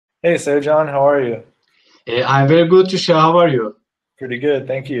Hey, John, how are you? I'm very good, Trisha. How are you? Pretty good,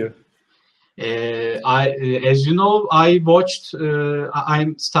 thank you. As you know, I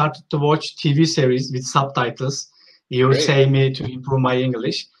started to watch TV series with subtitles. You Great. say me to improve my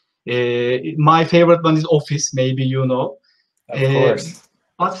English. My favorite one is Office, maybe you know. Of Uh, course.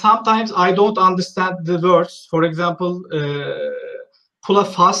 but sometimes I don't understand the words. For example, pull a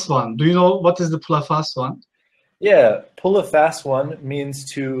fast one. Do you know what is the pull a fast one? Yeah, pull a fast one means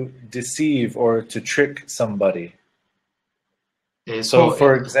to deceive or to trick somebody. Uh, So, so,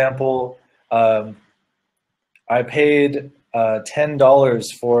 for example, um, I paid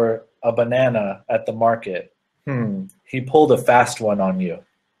 $10 for a banana at the market. He pulled a fast one on you.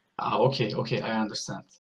 okay, I understand.